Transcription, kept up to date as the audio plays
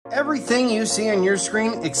Everything you see on your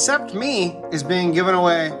screen, except me, is being given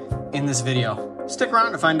away in this video. Stick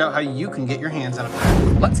around to find out how you can get your hands on a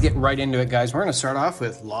pack. Let's get right into it, guys. We're gonna start off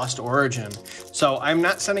with Lost Origin. So I'm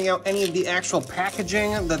not sending out any of the actual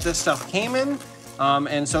packaging that this stuff came in.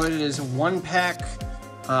 And so it is 1 pack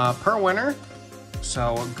per winner.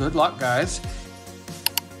 So good luck, guys.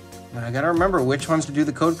 And I gotta remember which ones to do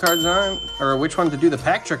the code cards on, or which one to do the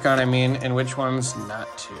pack trick on, I mean, and which ones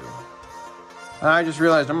not to. I just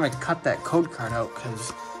realized I'm gonna cut that code card out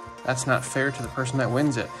because that's not fair to the person that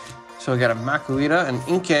wins it. So we got a Makuita, an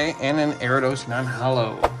Inkay, and an Gyarados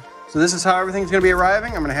non-hollow. So this is how everything's gonna be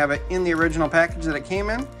arriving. I'm gonna have it in the original package that it came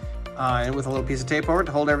in, and with a little piece of tape over it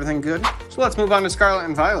to hold everything good. So let's move on to Scarlet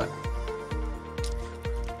and Violet.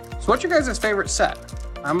 So what's your guys' favorite set?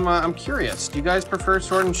 I'm curious. Do you guys prefer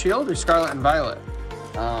Sword and Shield or Scarlet and Violet?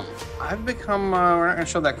 I've become, we're not gonna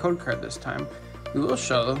show that code card this time. We will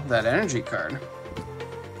show that energy card.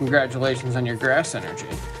 Congratulations on your grass energy.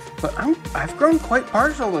 But I've grown quite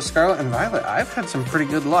partial to Scarlet and Violet. I've had some pretty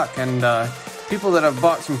good luck, and people that have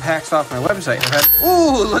bought some packs off my website have had,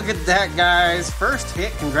 ooh, look at that, guys. First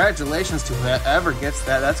hit, congratulations to whoever gets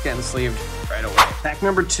that. That's getting sleeved right away. Pack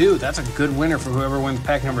number 2, that's a good winner for whoever wins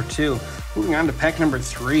pack number 2. Moving on to pack number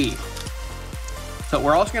 3. So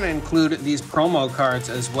we're also going to include these promo cards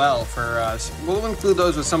as well for us. We'll include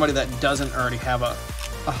those with somebody that doesn't already have a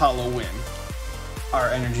hollow win. Our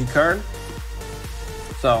energy card.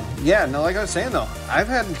 So yeah, no, like I was saying though, I've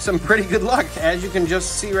had some pretty good luck, as you can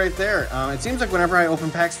just see right there. It seems like whenever I open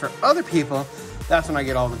packs for other people, that's when I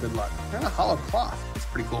get all the good luck. And a hollow cloth. It's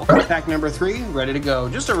pretty cool. Pack number 3, ready to go.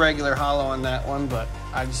 Just a regular hollow on that one, but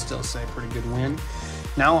I'd still say pretty good win.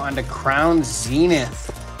 Now on to Crown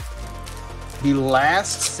Zenith. The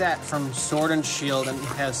last set from Sword and Shield, and it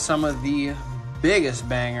has some of the biggest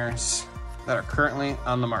bangers that are currently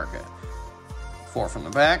on the market. 4 from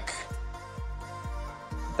the back.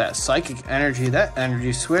 That Psychic Energy, that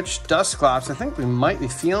Energy Switch, Dusclops. I think we might be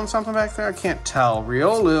feeling something back there. I can't tell.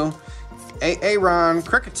 Riolu, Aaron,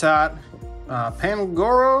 Kricketot,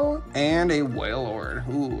 Pangoro, and a Wailord.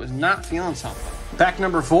 Ooh, was not feeling something. Pack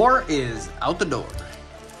number 4 is out the door.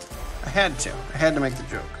 I had to make the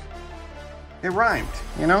joke. It rhymed,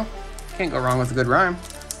 you know? Can't go wrong with a good rhyme.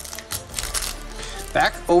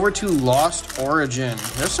 Back over to Lost Origin.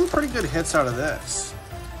 There's some pretty good hits out of this.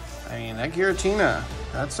 I mean, that Giratina,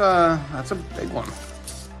 that's a big one.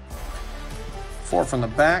 4 from the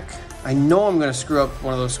back. I know I'm gonna screw up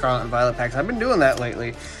one of those Scarlet and Violet packs. I've been doing that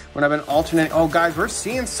lately when I've been alternating. Oh guys, we're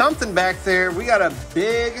seeing something back there. We got a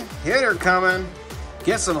big hitter coming.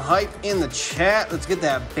 Get some hype in the chat. Let's get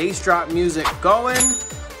that bass drop music going.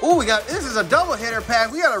 Oh, this is a double hitter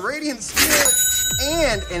pack. We got a Radiant Spirit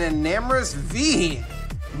and an Enamorous V.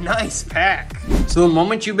 Nice pack. So the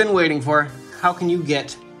moment you've been waiting for, how can you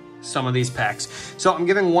get some of these packs? So I'm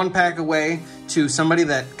giving 1 pack away to somebody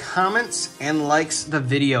that comments and likes the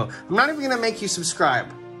video. I'm not even gonna make you subscribe,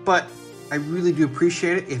 but I really do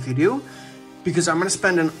appreciate it if you do, because I'm gonna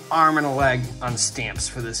spend an arm and a leg on stamps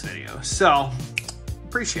for this video. So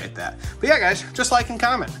appreciate that. But yeah, guys, just like and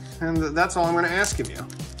comment, and that's all I'm gonna ask of you.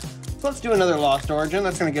 So let's do another Lost Origin.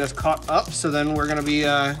 That's gonna get us caught up. So then we're gonna be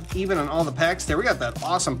even on all the packs there. We got that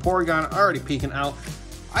awesome Porygon already peeking out.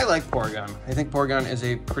 I like Porygon. I think Porygon is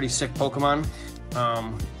a pretty sick Pokemon.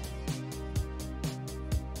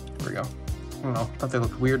 Here we go. I don't know, thought they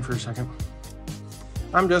looked weird for a second.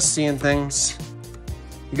 I'm just seeing things.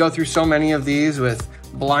 You go through so many of these with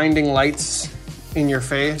blinding lights in your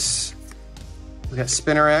face. We got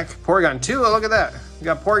Spinarak, Porygon 2, oh, look at that. We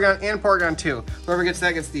got Porygon and Porygon 2. Whoever gets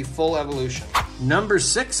that gets the full evolution. Number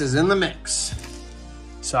 6 is in the mix.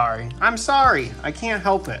 Sorry, I'm sorry, I can't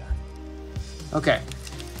help it. Okay,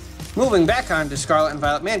 moving back on to Scarlet and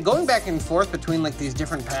Violet. Man, going back and forth between like these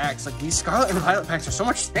different packs, like these Scarlet and Violet packs are so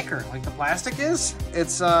much thicker, like the plastic is.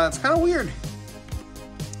 It's kind of weird.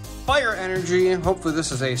 Fire Energy, hopefully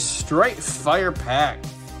this is a straight fire pack.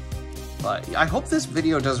 But I hope this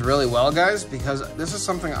video does really well, guys, because this is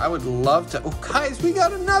something I would love to. Oh, guys, we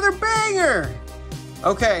got another banger.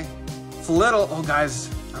 Okay, Flittle. Oh,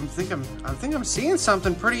 guys, I think I'm seeing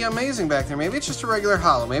something pretty amazing back there. Maybe it's just a regular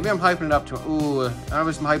hollow. Maybe I'm hyping it up too. Ooh, I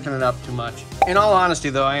was hyping it up too much. In all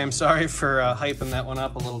honesty, though, I am sorry for hyping that one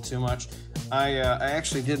up a little too much. I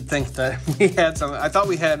actually did think that we had something. I thought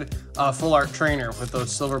we had a full art trainer with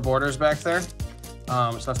those silver borders back there.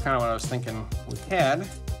 So that's kind of what I was thinking we had.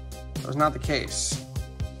 That was not the case.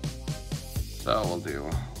 So we'll do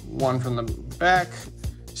 1 from the back.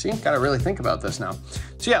 See, gotta really think about this now.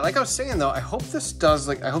 So yeah, like I was saying though, I hope this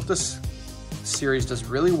series does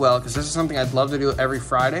really well, because this is something I'd love to do every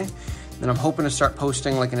Friday. And I'm hoping to start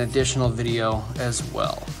posting like an additional video as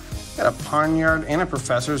well. Got a Pawnyard and a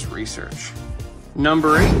Professor's Research.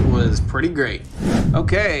 Number 8 was pretty great.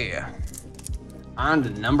 Okay, on to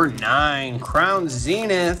number 9, Crown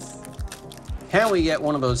Zenith. Can we get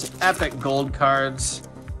one of those epic gold cards?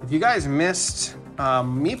 If you guys missed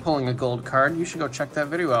me pulling a gold card, you should go check that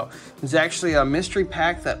video out. It's actually a mystery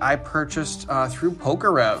pack that I purchased through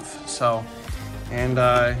PokeRev. So, and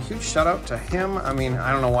huge shout out to him. I mean,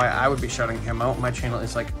 I don't know why I would be shouting him out. My channel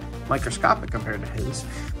is like microscopic compared to his.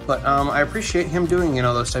 But I appreciate him doing, you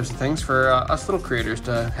know, those types of things for us little creators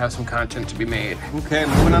to have some content to be made. Okay,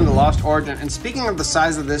 moving on to Lost Origin. And speaking of the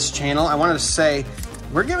size of this channel, I wanted to say,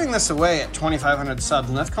 we're giving this away at 2,500 subs,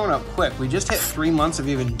 and that's coming up quick. We just hit 3 months of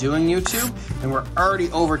even doing YouTube, and we're already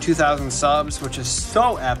over 2,000 subs, which is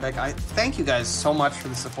so epic. I thank you guys so much for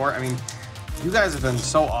the support. I mean, you guys have been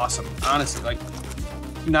so awesome, honestly. Like,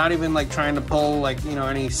 not even like trying to pull like, you know,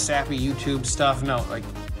 any sappy YouTube stuff. No, like,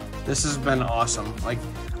 this has been awesome. Like,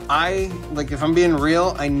 if I'm being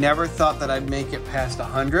real, I never thought that I'd make it past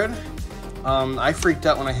 100. I freaked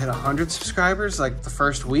out when I hit 100 subscribers, like the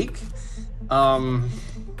first week. Yeah,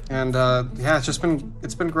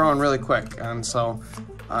 it's been growing really quick, and so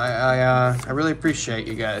I really appreciate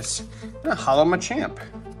you guys. Hollow Machamp,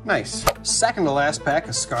 nice. Second to last pack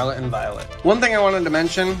is Scarlet and Violet. One thing I wanted to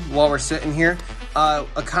mention while we're sitting here, a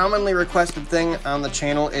commonly requested thing on the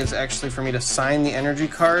channel is actually for me to sign the energy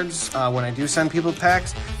cards when I do send people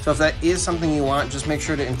packs. So if that is something you want, just make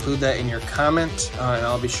sure to include that in your comment, and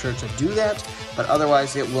I'll be sure to do that. But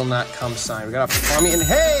otherwise, it will not come signed. We got a Plummy, and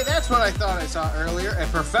hey, that's what I thought I saw earlier, a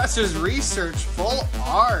Professor's Research full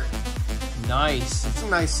art. Nice. It's a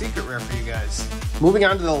nice secret rare for you guys. Moving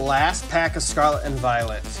on to the last pack of Scarlet and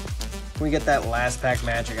Violet. Can we get that last pack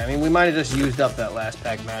magic? I mean, we might have just used up that last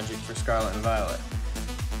pack magic for Scarlet and Violet.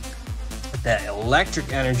 But that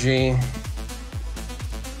electric energy,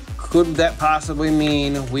 could that possibly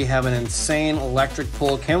mean we have an insane electric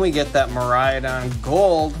pull? Can we get that Miraidon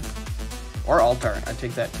Gold? Or Altar, I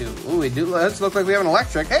take that too. Ooh, we do, let's look like we have an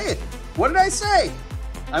electric. Hey, what did I say?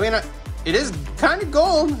 I mean, it is kind of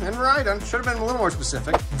gold and Miraidon. Should have been a little more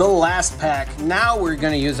specific. The last pack. Now we're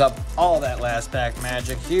gonna use up all that last pack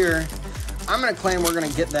magic here. I'm gonna claim we're gonna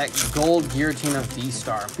get that gold Giratina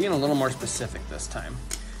V-Star. Being a little more specific this time.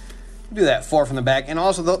 Do that 4 from the back. And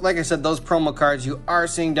also, like I said, those promo cards you are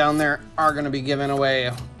seeing down there are gonna be given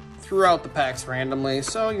away throughout the packs randomly,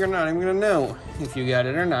 so you're not even gonna know if you got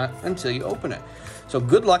it or not until you open it. So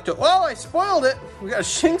good luck to, oh, I spoiled it. We got a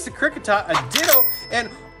Shinx, a Kricketot, a Ditto, and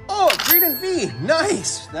oh, a Greedent V,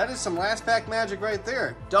 nice. That is some last pack magic right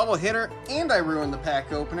there. Double hitter, and I ruined the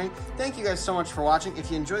pack opening. Thank you guys so much for watching. If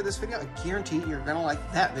you enjoyed this video, I guarantee you're gonna like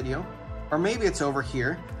that video, or maybe it's over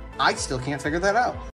here. I still can't figure that out.